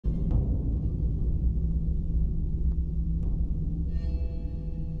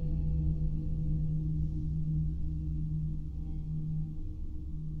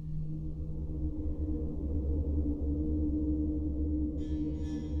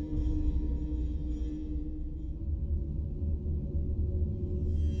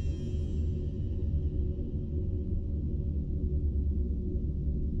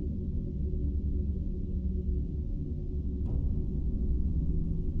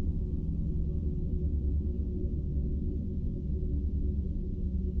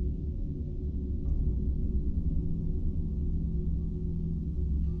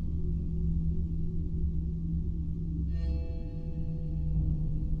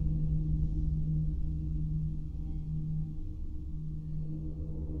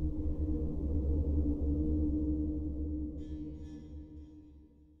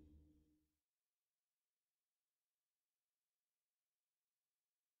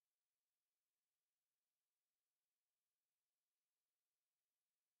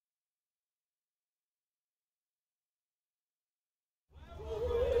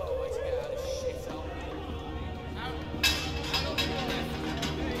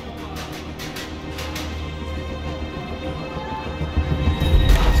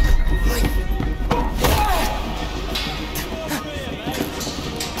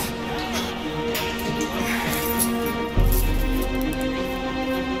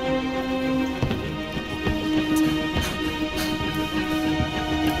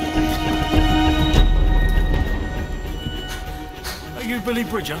Billy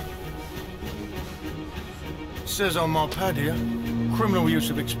Bridger? It says on my pad here, criminal use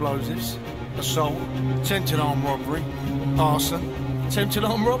of explosives, assault, attempted armed robbery, arson, attempted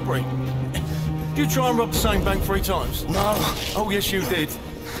armed robbery. Did you try and rob the same bank 3 times? No. Oh, yes, you did.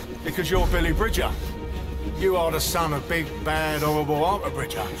 Because you're Billy Bridger. You are the son of big, bad, horrible Arthur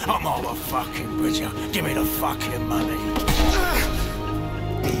Bridger. I'm Arthur fucking Bridger. Give me the fucking money.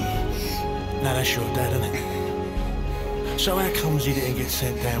 Now that's your dad, isn't it? So how comes he didn't get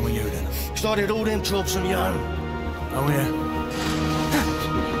sent down with you then? Because I did all them jobs on my own. Oh, yeah?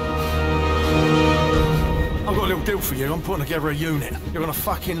 I've got a little deal for you. I'm putting together a unit. You're gonna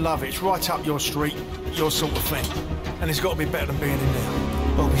fucking love it. It's right up your street, your sort of thing. And it's got to be better than being in there.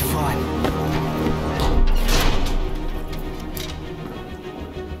 I'll be fine.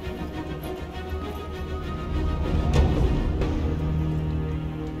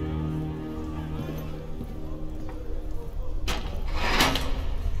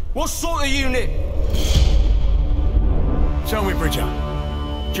 What sort of unit? Tell me, Bridger,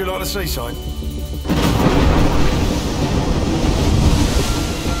 do you like the seaside?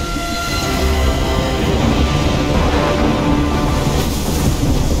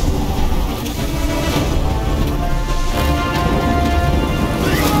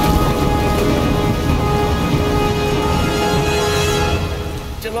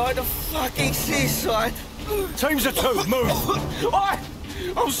 Do you like the fucking seaside? Teams of 2, move!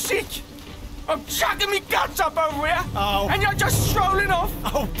 I'm sick! I'm chucking me guts up over here! Oh. And you're just strolling off!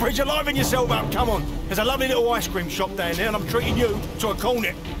 Oh, Bridger, liven yourself up, come on. There's a lovely little ice cream shop down there and I'm treating you to a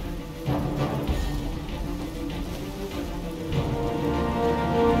cornet.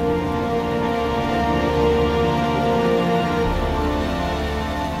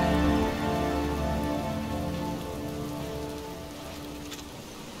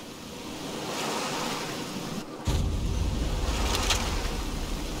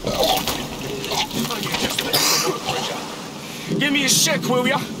 Give me a sec, will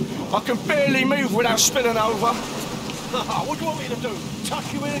ya? I can barely move without spilling over. What do you want me to do?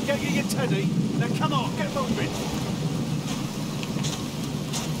 Tuck you in and get you your teddy? Now come on, get moving.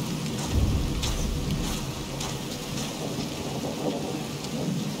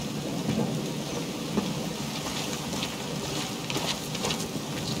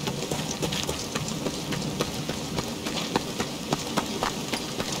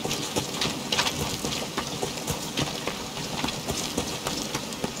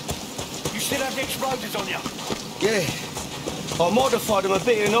 Explosives on you? Yeah. I modified them a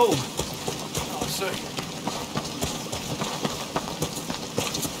bit and all. Oh, I see.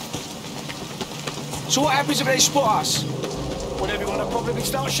 So what happens if they spot us? Well, everyone will probably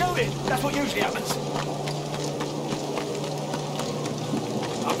start shooting. That's what usually happens.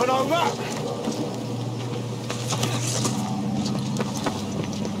 Up and over.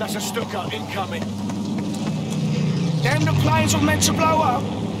 That's a Stuka incoming. Damn, the planes are meant to blow up.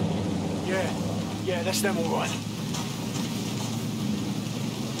 Yeah, that's them all right.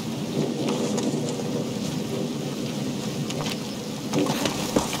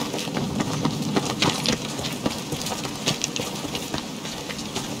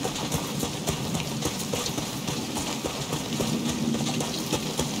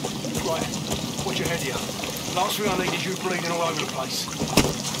 Right, watch your head here. Last thing I need is you bleeding all over the place.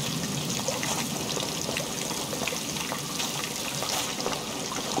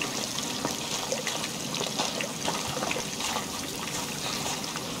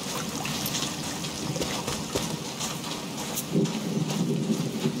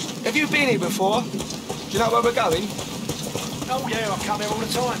 Have you been here before? Do you know where we're going? Oh yeah, I come here all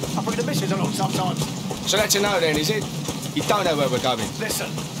the time. I bring the missus along sometimes. So that's a no then, is it? You don't know where we're going? Listen,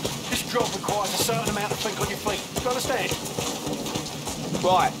 this job requires a certain amount of think on your feet. Do you understand?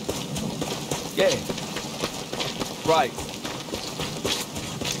 Right. Yeah. Right.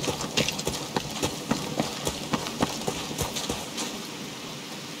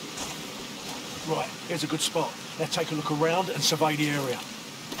 Right, here's a good spot. Now take a look around and survey the area.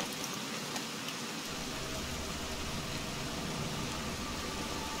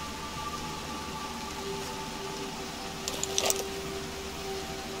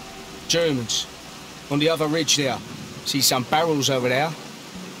 Germans. On the other ridge there. See some barrels over there.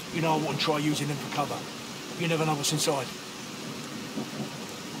 You know I wouldn't try using them for cover. You never know what's inside.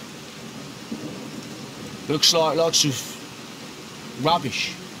 Looks like lots of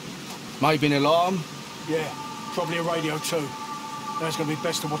rubbish. Maybe an alarm. Yeah, probably a radio too. Now it's going to be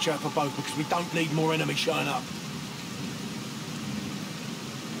best to watch out for both because we don't need more enemies showing up.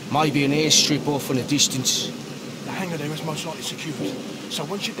 Maybe an airstrip off in the distance. The hangar there is most likely secured. So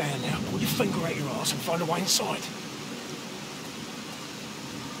once you're down there, put your finger out your arse and find a way inside.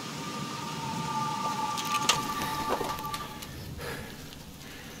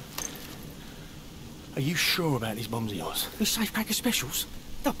 Are you sure about these bombs of yours? These safe pack of specials?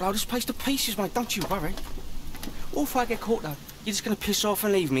 They'll blow this place to pieces, mate, don't you worry. What if I get caught, though? You're just gonna piss off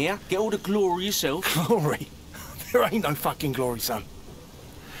and leave me, yeah? Get all the glory yourself? Glory? There ain't no fucking glory, son.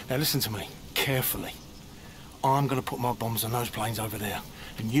 Now listen to me, carefully. I'm gonna put my bombs on those planes over there,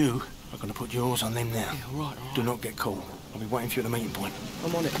 and you are gonna put yours on them now. Yeah, all right. Do not get caught. I'll be waiting for you at the meeting point.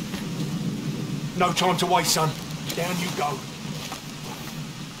 I'm on it. No time to waste, son. Down you go.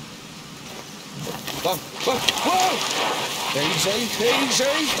 Whoa, whoa, whoa! Easy,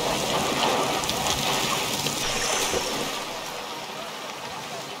 easy!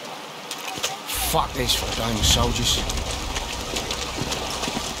 Fuck this for a game of soldiers.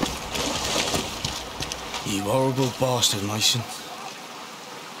 You horrible bastard, Mason.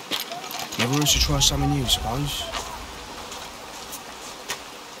 Never hurts to try something new, suppose.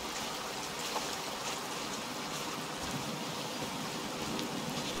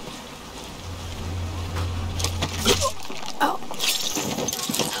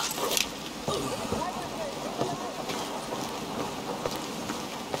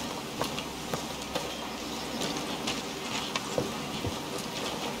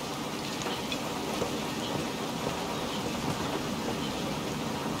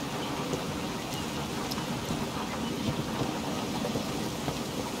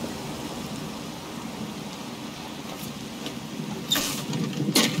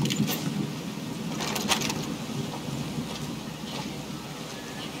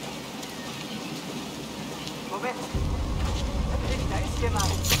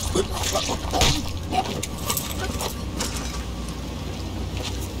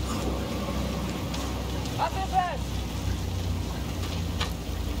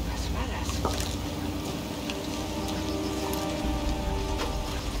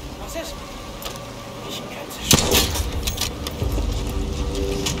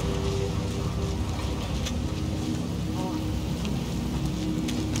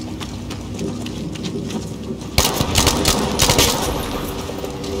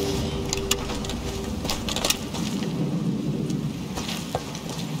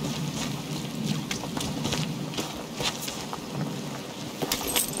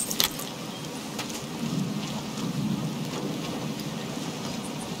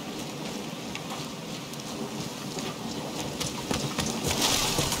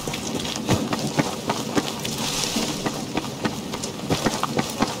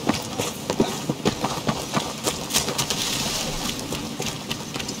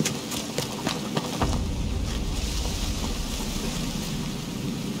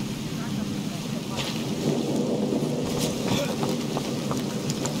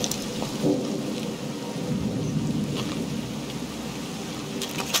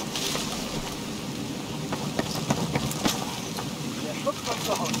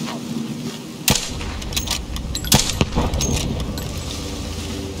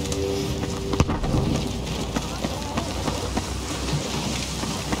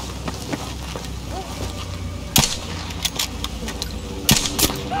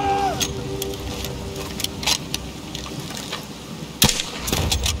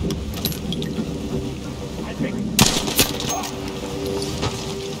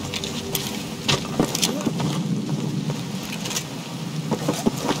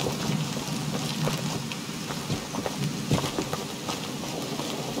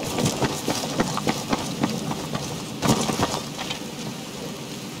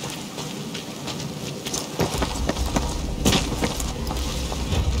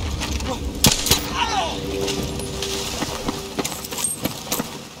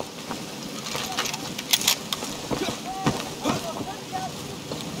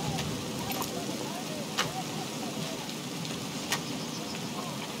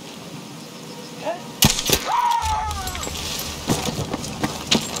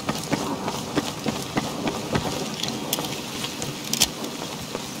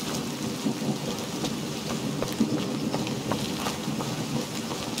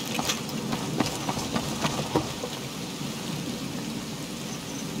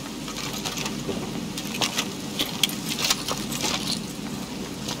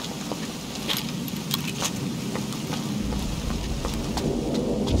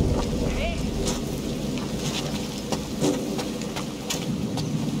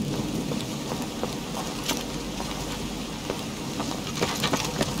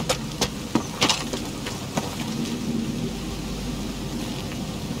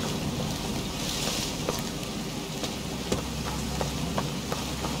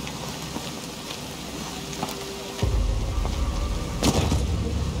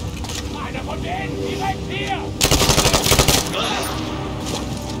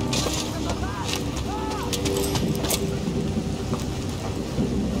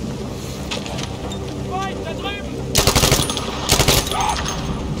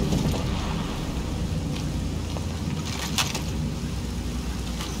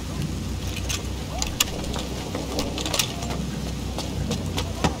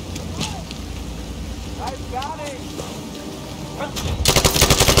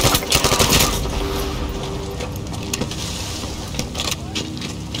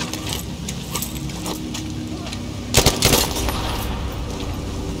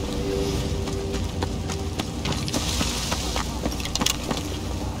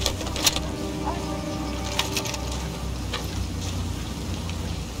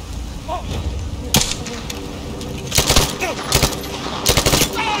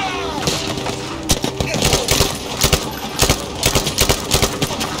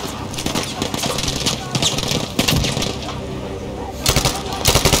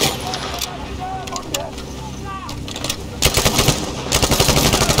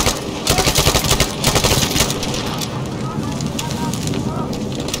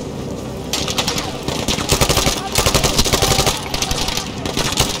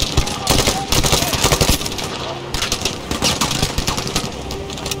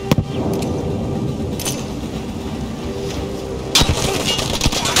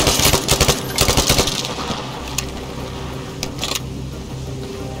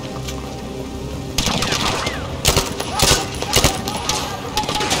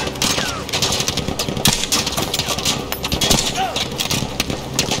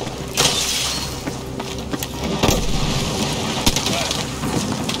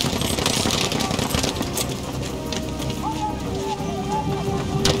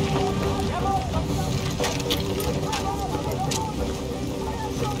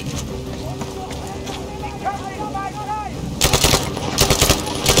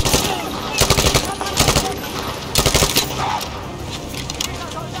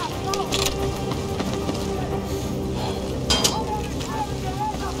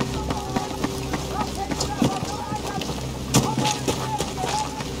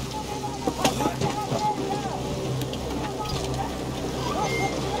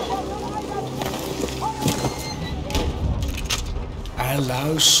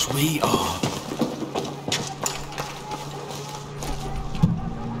 Hello, sweetheart.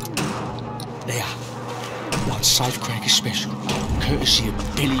 There. One safecracker special, courtesy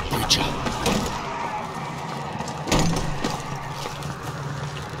of Billy Bridger.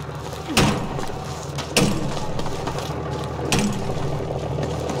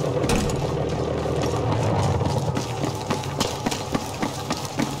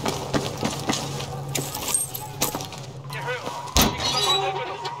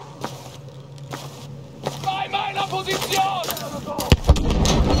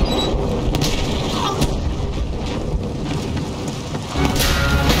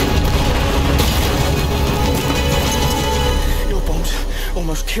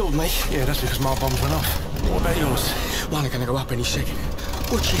 Killed me. Yeah, that's because my bombs went off. What about yours? Mine are gonna go up any second.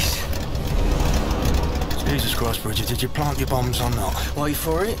 Watch this. Jesus Christ, Bridget, did you plant your bombs or not? Wait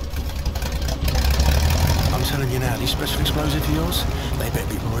for it. I'm telling you now, these special explosives of yours, they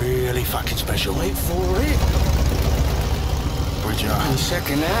better be really fucking special. Wait for it. Bridget. Any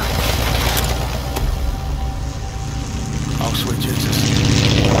second now. Oh, sweet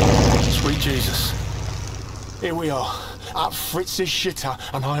Jesus. Sweet Jesus. Here we are. Up Fritz's shitter,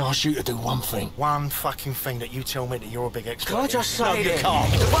 and I ask you to do one thing. One fucking thing that you tell me that you're a big expert. Can I just say No, you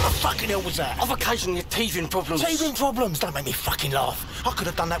can't. What the fucking hell was that? I've occasionally had teething problems. Teething problems? Don't make me fucking laugh. I could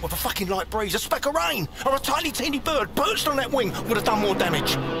have done that with a fucking light breeze, a speck of rain, or a tiny teeny bird perched on that wing would have done more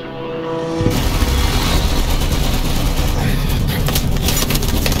damage.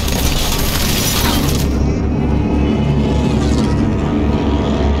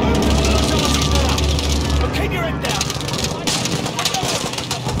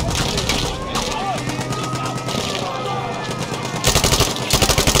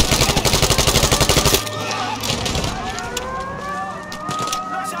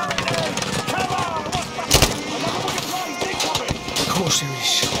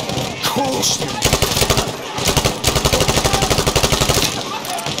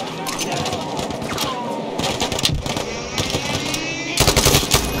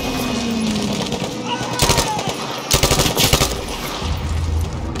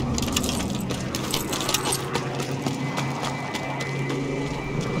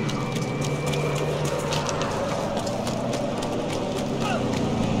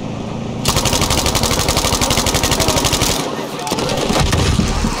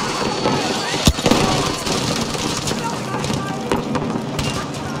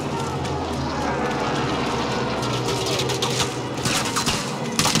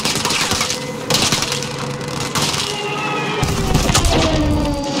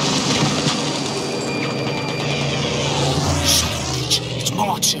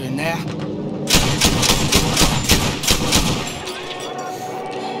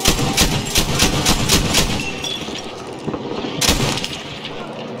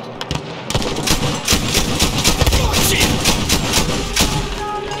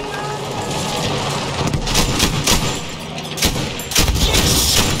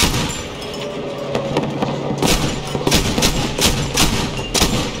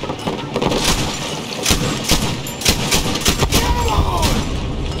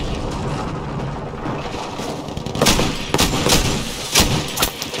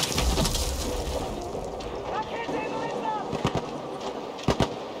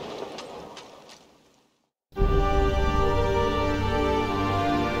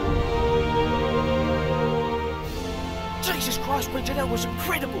 Jesus Christ, Bridget, that was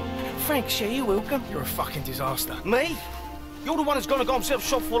incredible. Thanks, yeah, you're welcome. You're a fucking disaster. Me? You're the one who's gonna got himself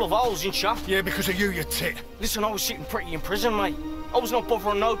shot full of holes and stuff. Yeah, because of you, you tit. Listen, I was sitting pretty in prison, mate. I was not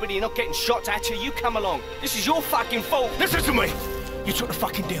bothering nobody and not getting shot at till you come along. This is your fucking fault. Listen to me. You took the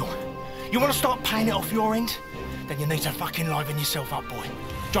fucking deal. You want to start paying it off your end? Then you need to fucking liven yourself up, boy. Do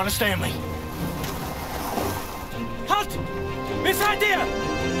you understand me? Halt! Miss idea!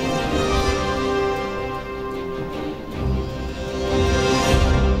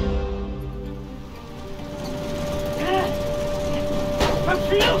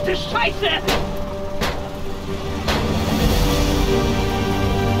 Verfluchte Scheiße!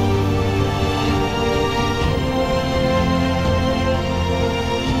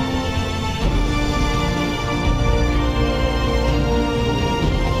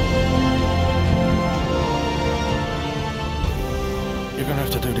 You're gonna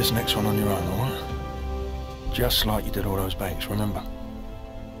have to do this next one on your own, all right? Just like you did all those banks, remember?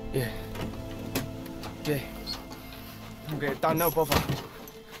 Yeah. Yeah. I'll get it done, no bother.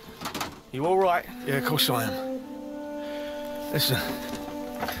 You all right? Yeah, of course I am. Listen.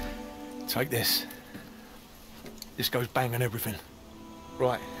 Take this. This goes bang on everything.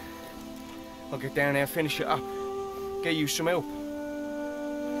 Right. I'll get down there and finish it up. Get you some help.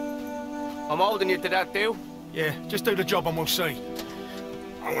 I'm holding you to that deal. Yeah, just do the job and we'll see.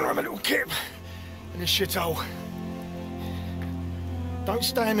 I'm gonna have a little kip in this shithole. Don't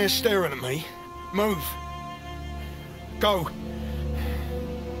stand there staring at me. Move. Go.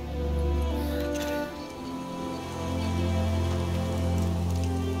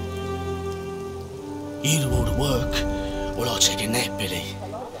 You do all the work, well, I'll take a nap, Billy.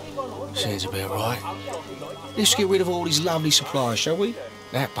 Sounds about right. Let's get rid of all these lovely supplies, shall we?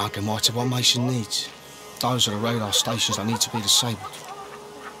 That bunker might have what Mason needs. Those are the radar stations that need to be disabled.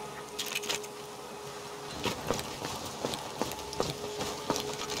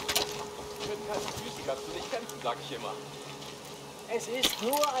 Es ist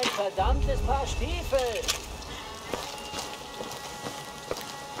nur ein verdammtes Paar Stiefel.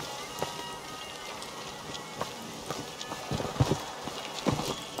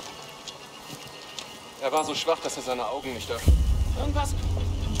 Er war so schwach, dass er seine Augen nicht öffnet. Irgendwas...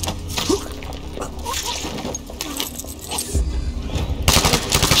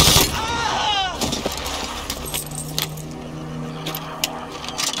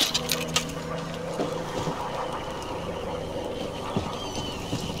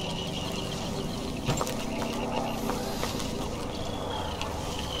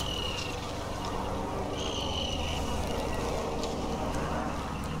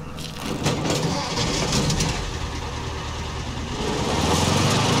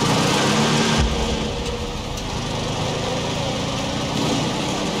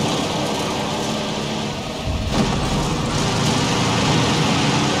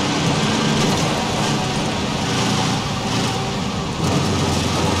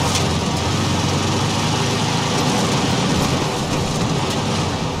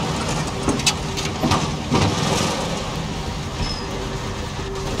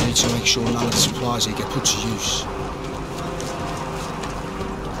 To make sure none of the supplies here get put to use.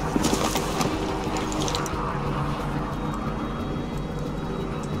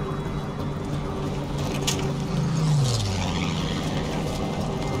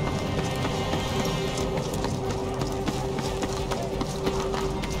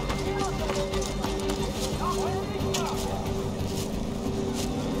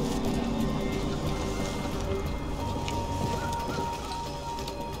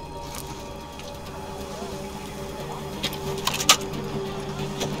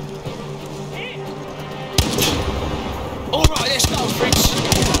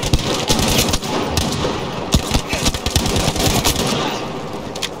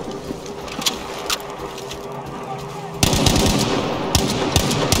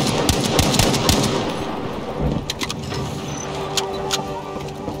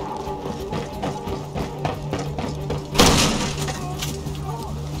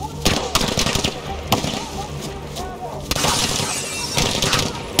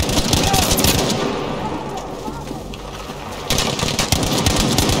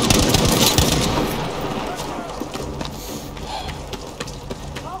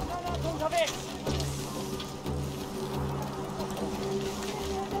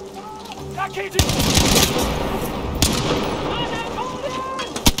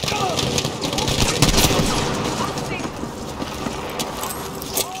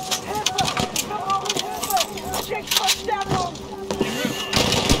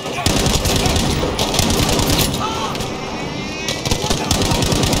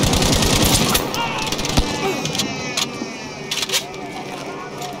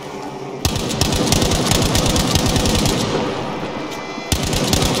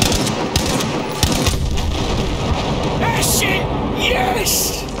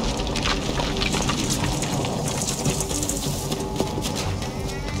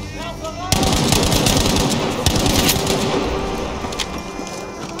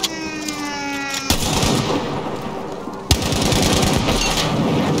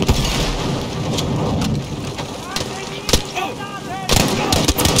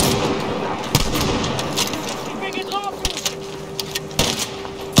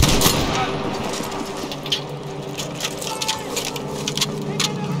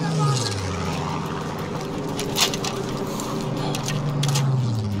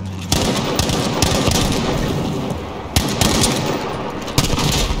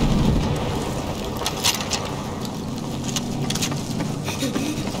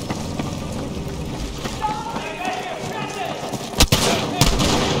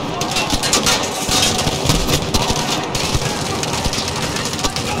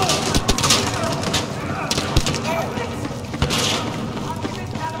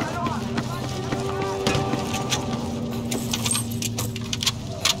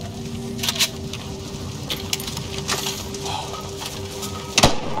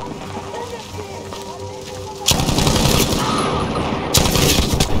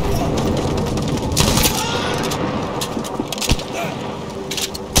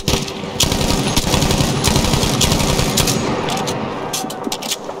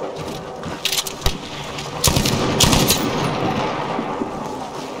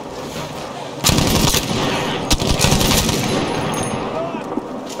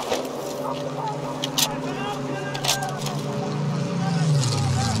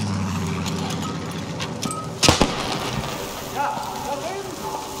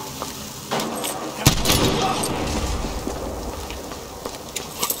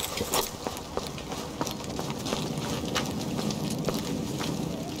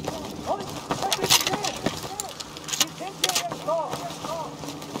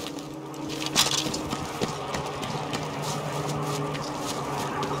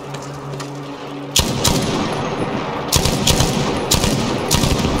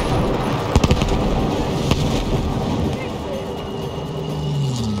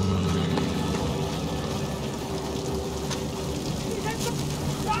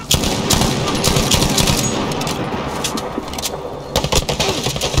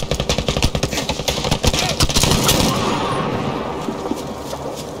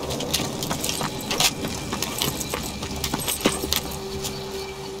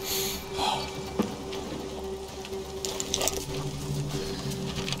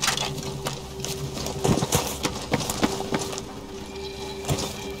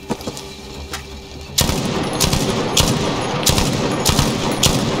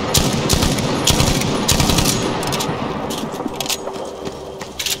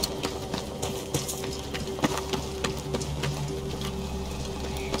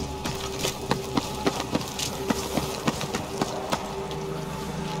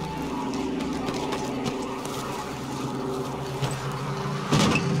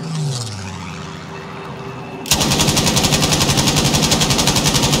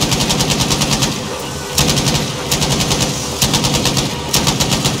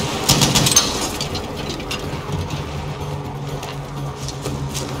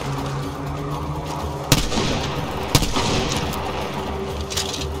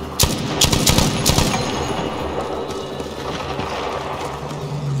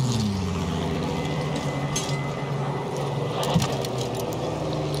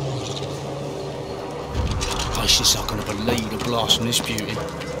 glass from this beauty.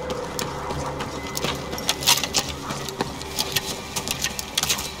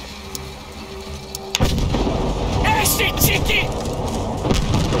 Acid ticket!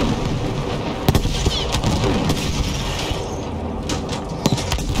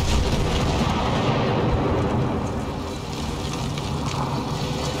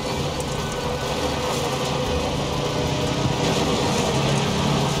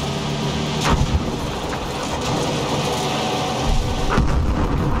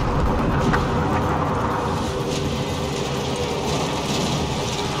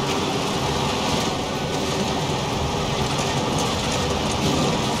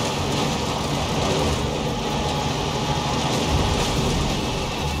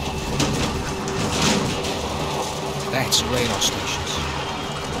 That's radar stations.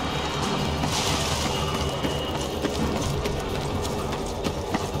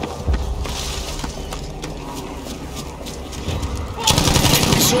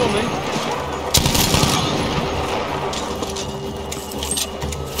 You saw me?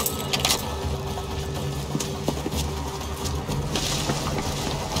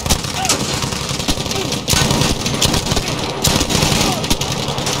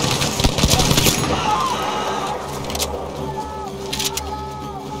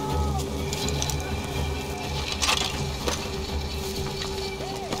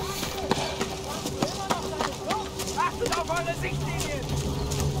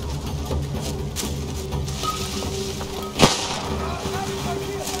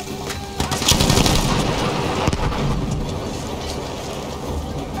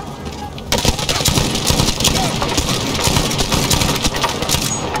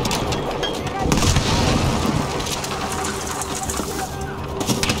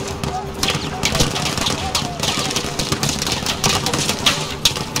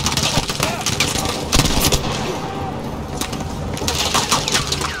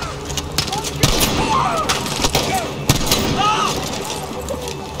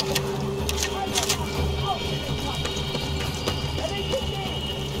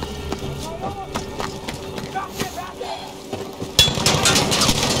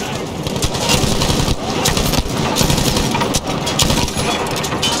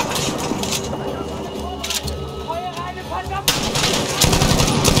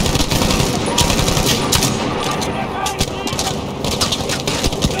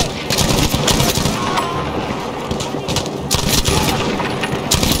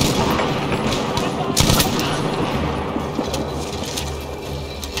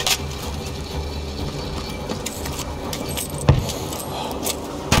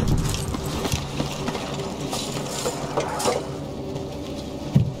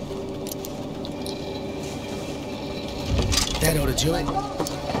 That ought to do it.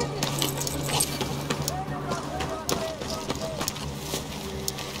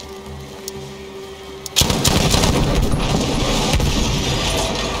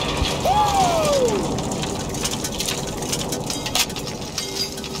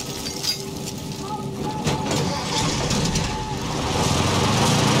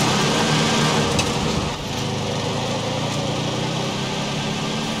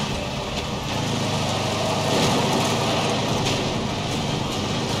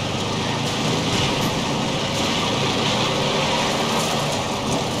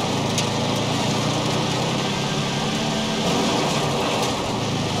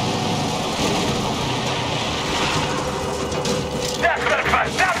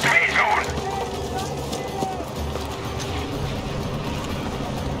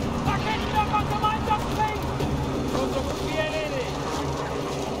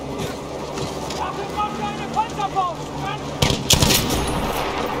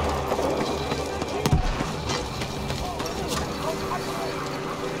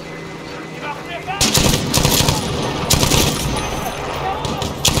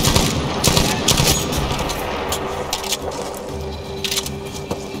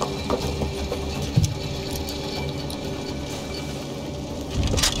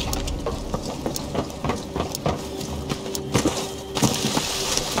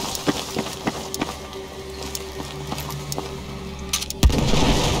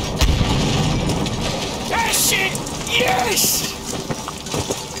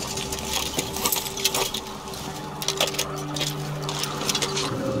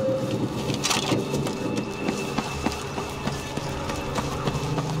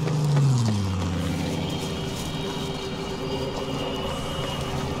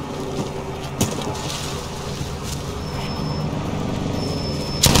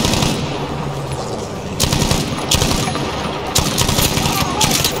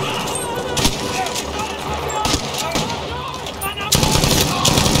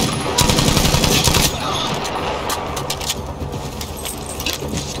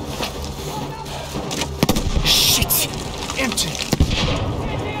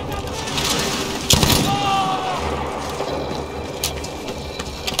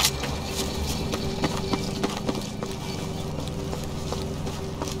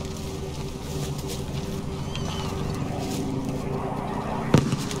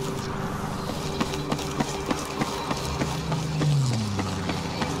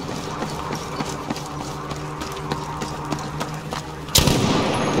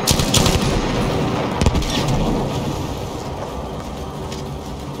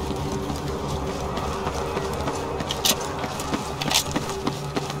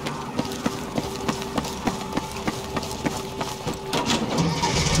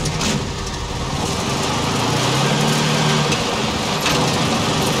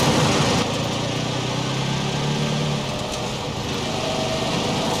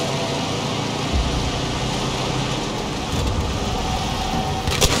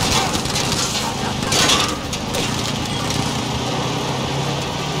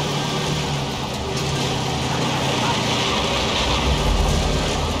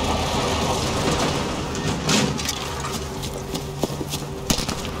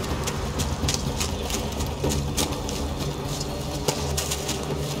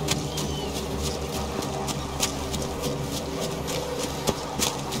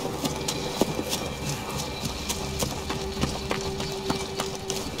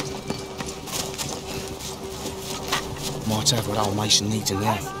 to have what old Mason needs in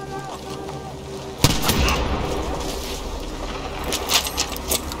there.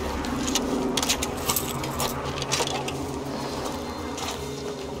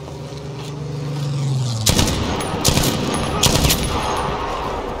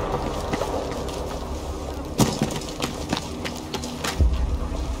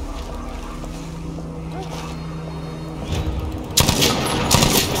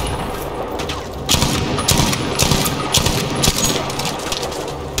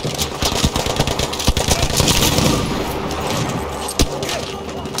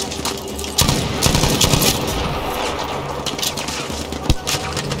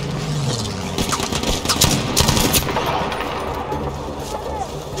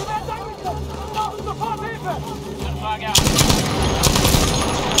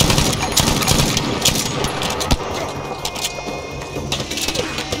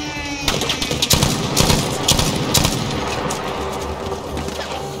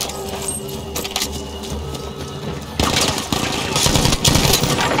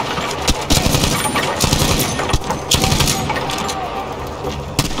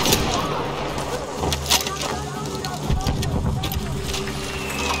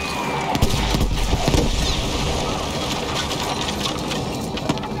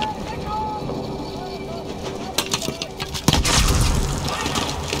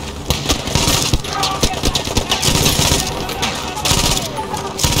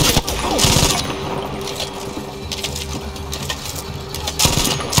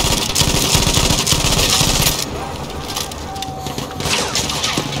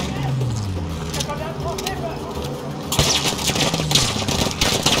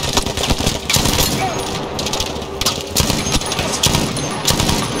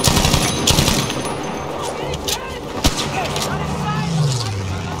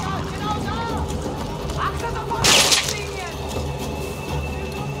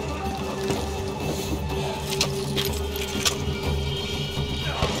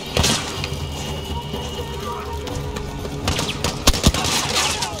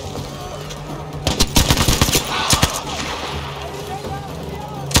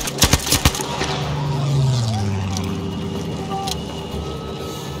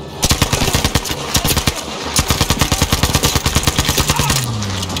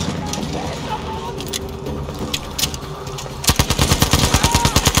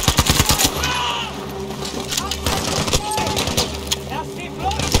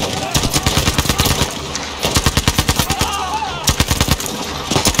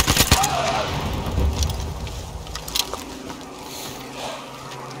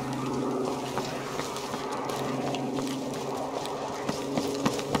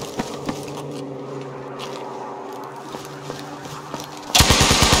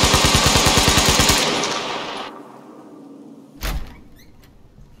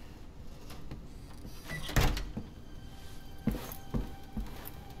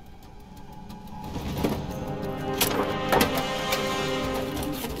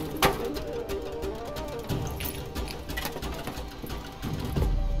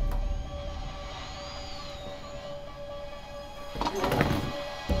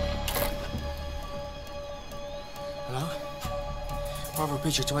 Brother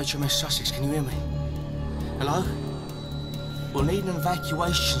Bridger to HMS Sussex, can you hear me? Hello? We'll need an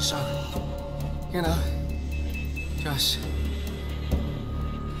evacuation, so, you know, just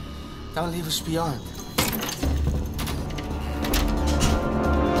don't leave us behind.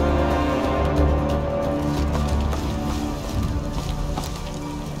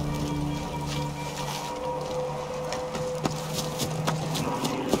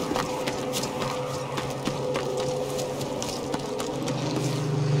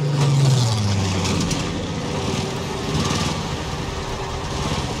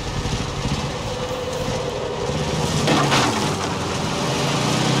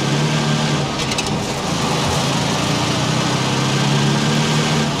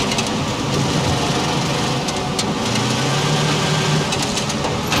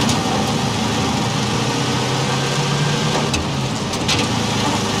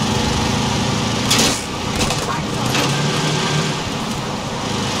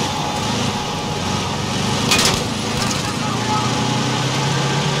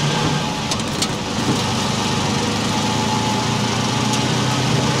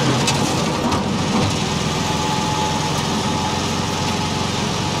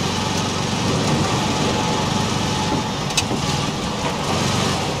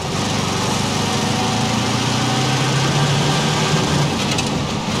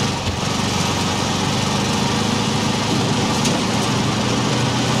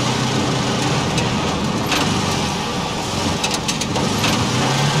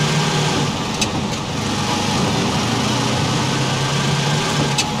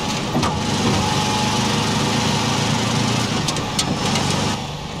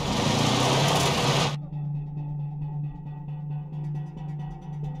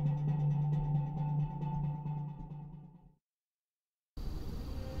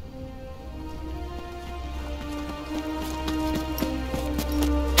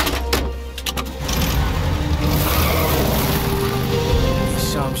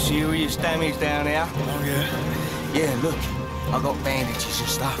 damage down here. Oh, yeah? Yeah, look, I got bandages and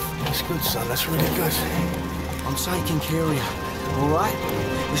stuff. That's good, son. That's really good. I'm taking care of you, all right?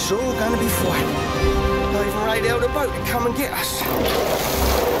 It's all gonna be fine. I even radioed a boat to come and get us.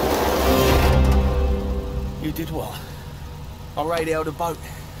 You did what? I radioed a boat.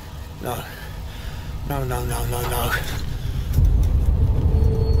 No. No.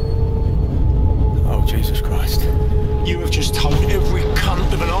 Oh, Jesus Christ. You have just told every cunt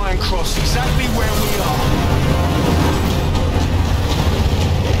with an iron cross exactly where we are.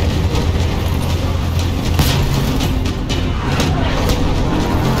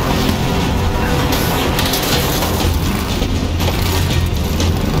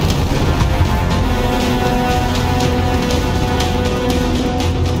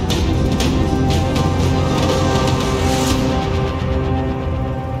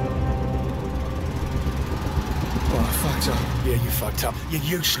 You're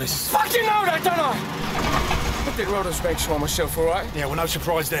useless. Fucking know that, don't I? I did Rodder's bench for myself, all right? Yeah, well, no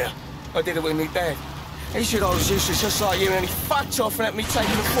surprise there. I did it with me dad. He said I was useless just like you, and he fucked off and let me take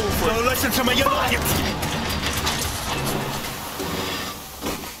the fall for it. No, listen to me, you're not...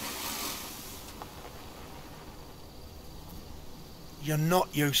 You're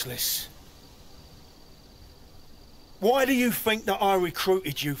not useless. Why do you think that I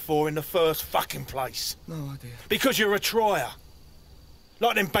recruited you for in the first fucking place? No idea. Because you're a trier.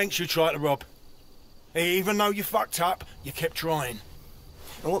 Like them banks you tried to rob. Even though you fucked up, you kept trying.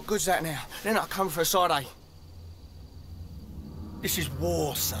 And what good's that now? Then I come for a side, eh? This is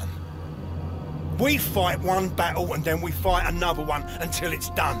war, son. We fight one battle and then we fight another one until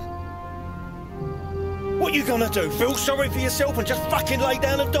it's done. What you gonna do? Feel sorry for yourself and just fucking lay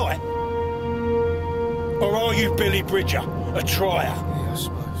down and die? Or are you Billy Bridger, a trier? Yeah, I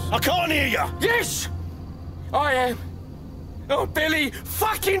suppose. I can't hear you! Yes! I am. Oh, Billy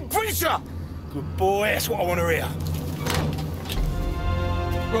fucking Bridger! Good boy, that's what I want to hear.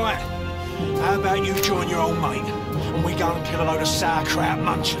 Right, how about you join your old mate and we go and kill a load of sauerkraut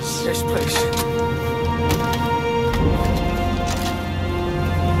munchers? Yes, please.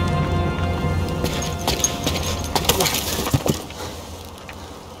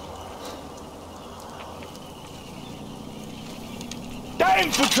 That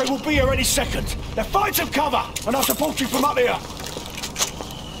infantry will be here any second. Now find some cover and I'll support you from up here.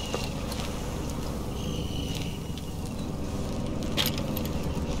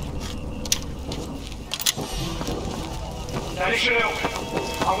 Now listen up.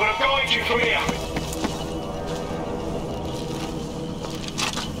 I'm going to guide you from here.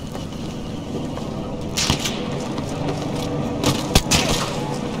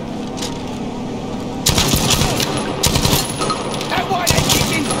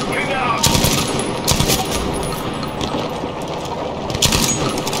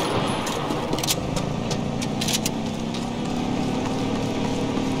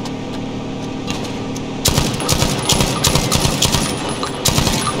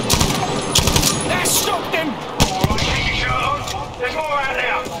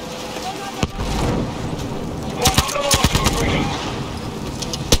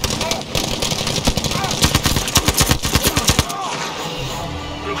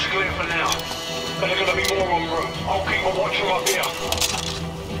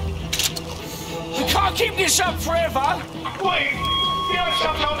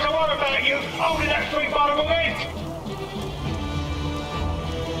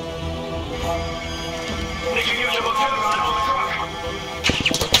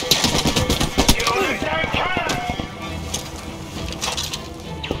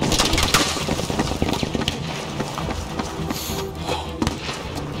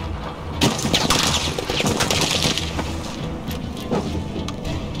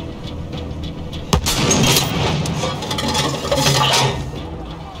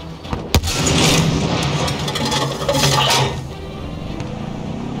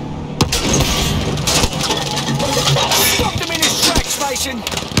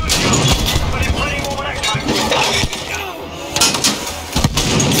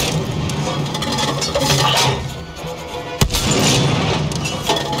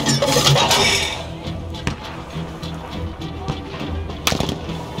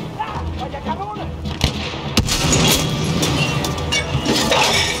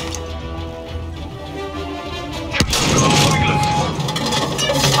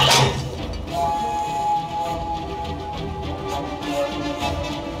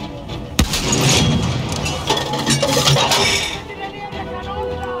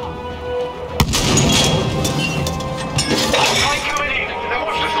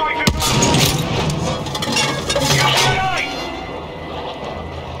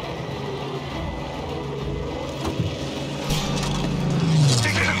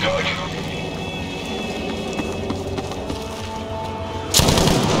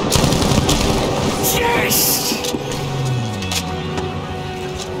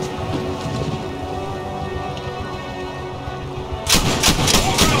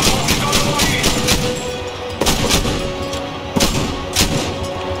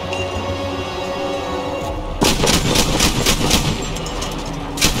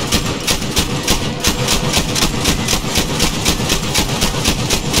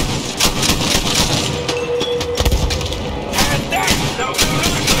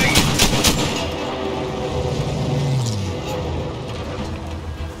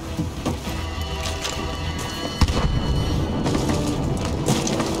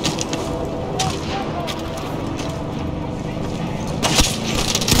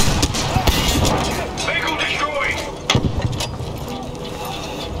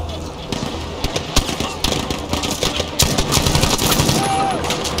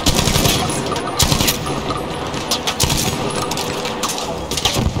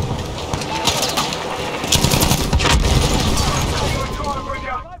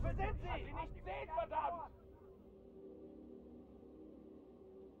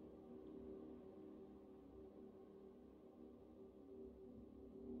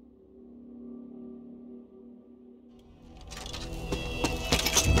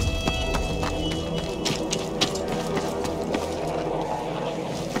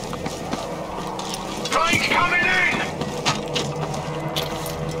 He's coming in!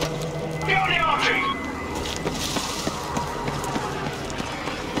 Get on the artery!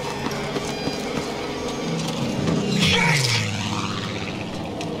 Shit!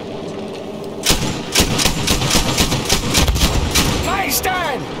 Hey,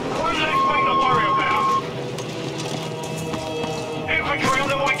 stand! One less thing to worry about. Infantry on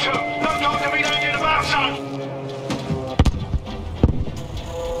the way too. No time to be landing about, son.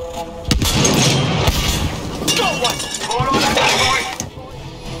 Got one! All on that day, boy.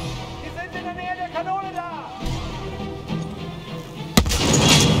 Wir sind in der Nähe der Kanone da!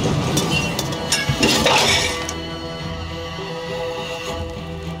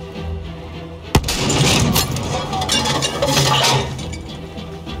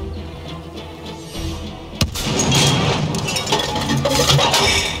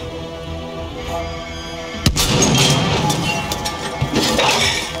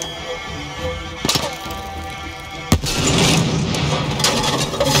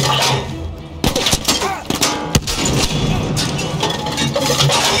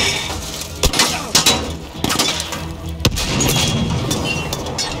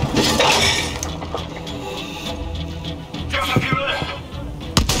 Just a few left.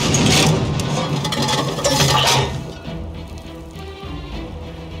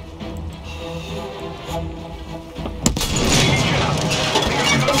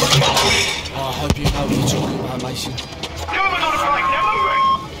 Oh, I hope you know what you're talking about, Mason. Germans on the right, they're moving.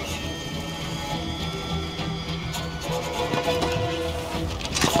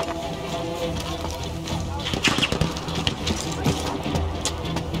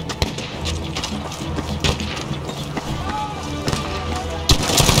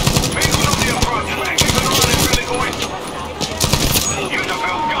 Vehicles on the approach, keep an eye on them really going. Use the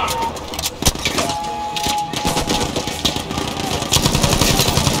field gun.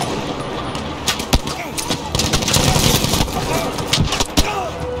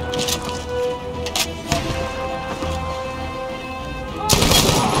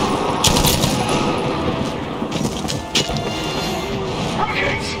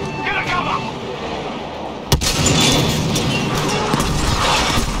 Rockets, get a cover.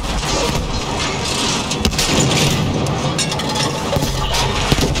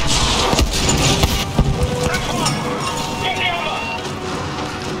 That's one. Get the other.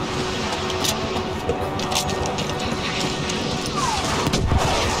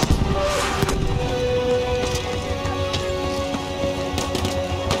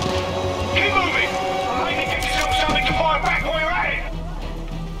 Keep moving. Maybe get yourself something to fire back while you're at it.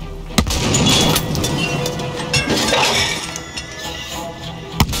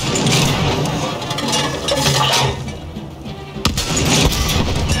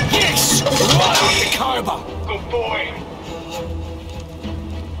 Yes! Right up the cobra! Good boy.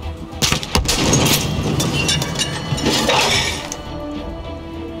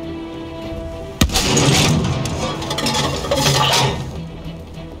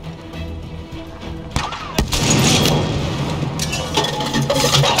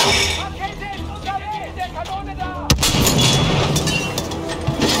 Rakete ist unterwegs! Der Kanone da!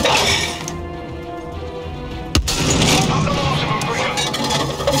 Up the marks of them, Bridger.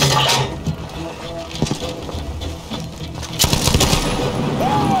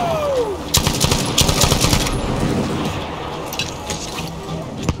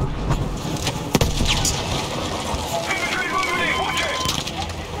 Infantry moving in, watch it.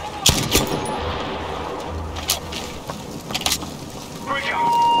 Bridger,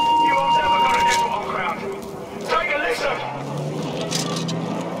 you are never gonna get on ground. Take a listen.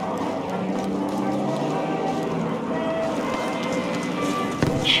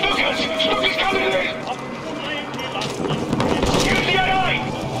 Stuckers coming in! Use the AI!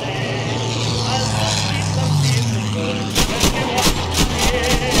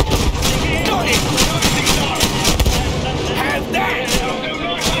 Got it! Have that! Don't do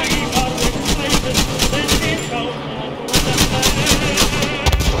nothing!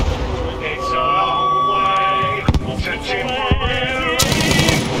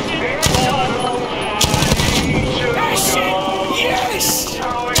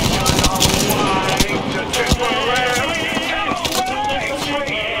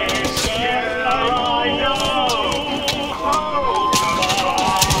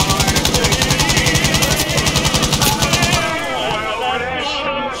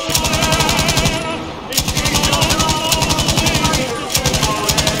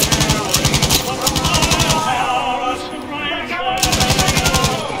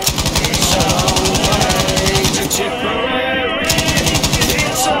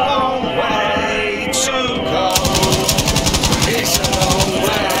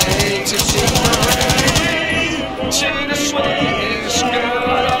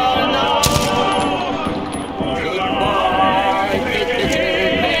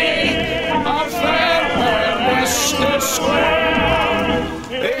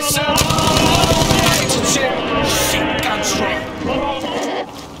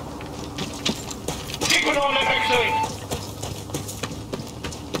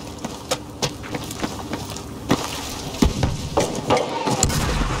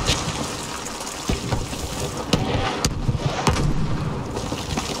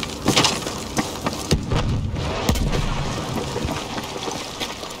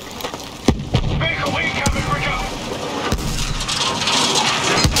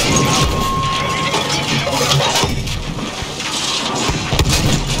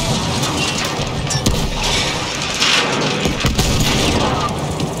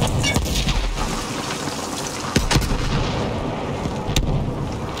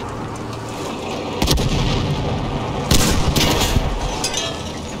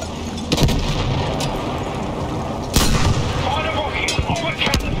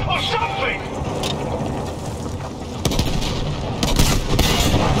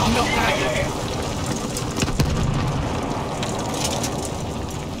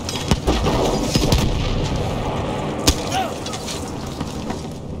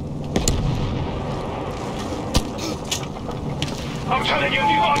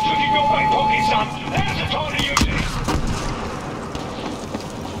 What's in your back pocket, son? Now's the time to use it.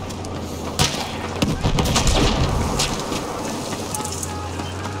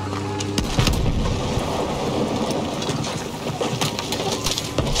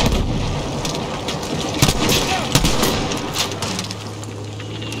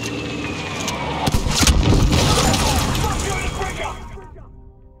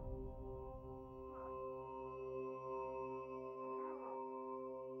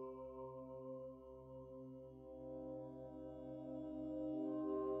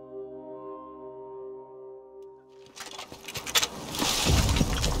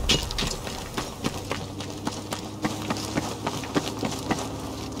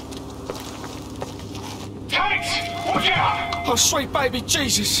 Watch out! Oh, sweet baby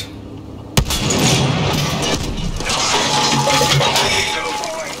Jesus!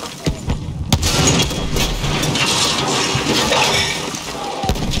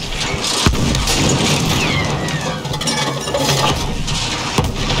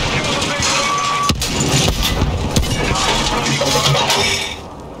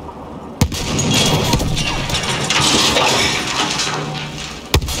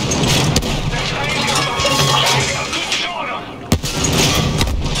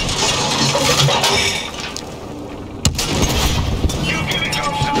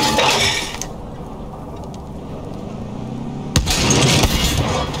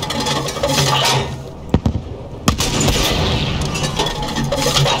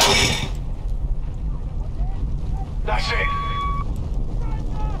 That's it.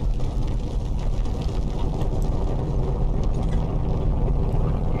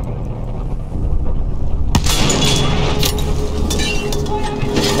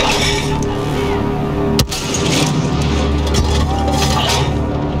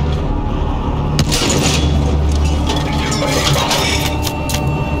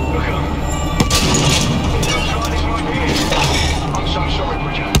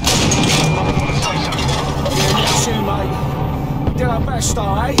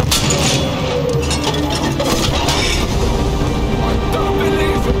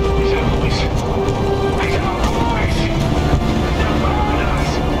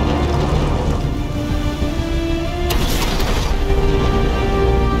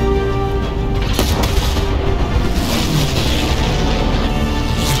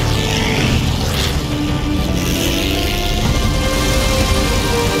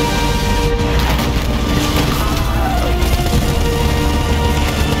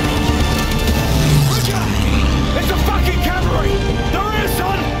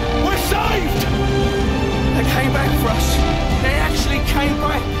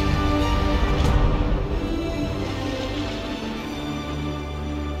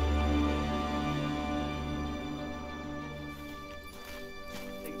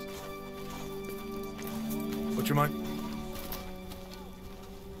 What do you mean?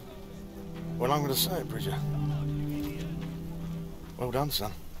 Well, I'm going to say it, Bridger. Well done,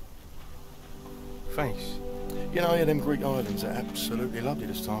 son. Thanks. You know, yeah, them Greek islands are absolutely lovely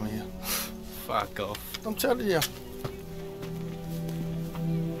this time of year. Fuck off. I'm telling you.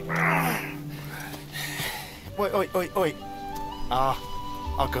 Wait. Ah,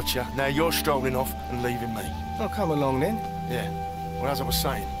 I got you. Now you're strolling off and leaving me. I'll come along then. Yeah. Well, as I was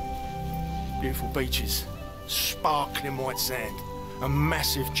saying, beautiful beaches, sparkling white sand, and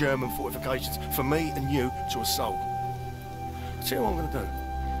massive German fortifications for me and you to assault. I'll tell you what I'm going to do.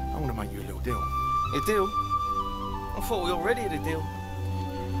 I want to make you a little deal. A deal? I thought we already had a deal.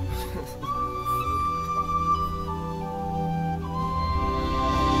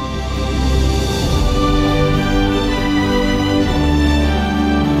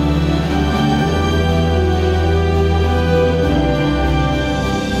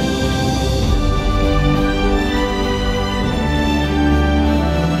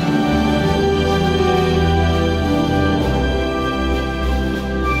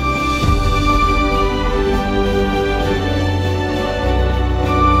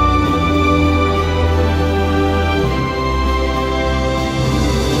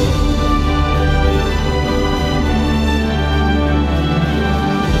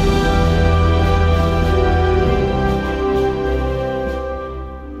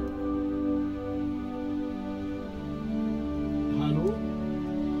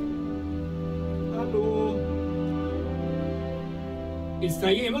 Ist da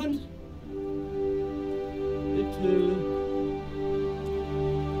jemand? Bitte.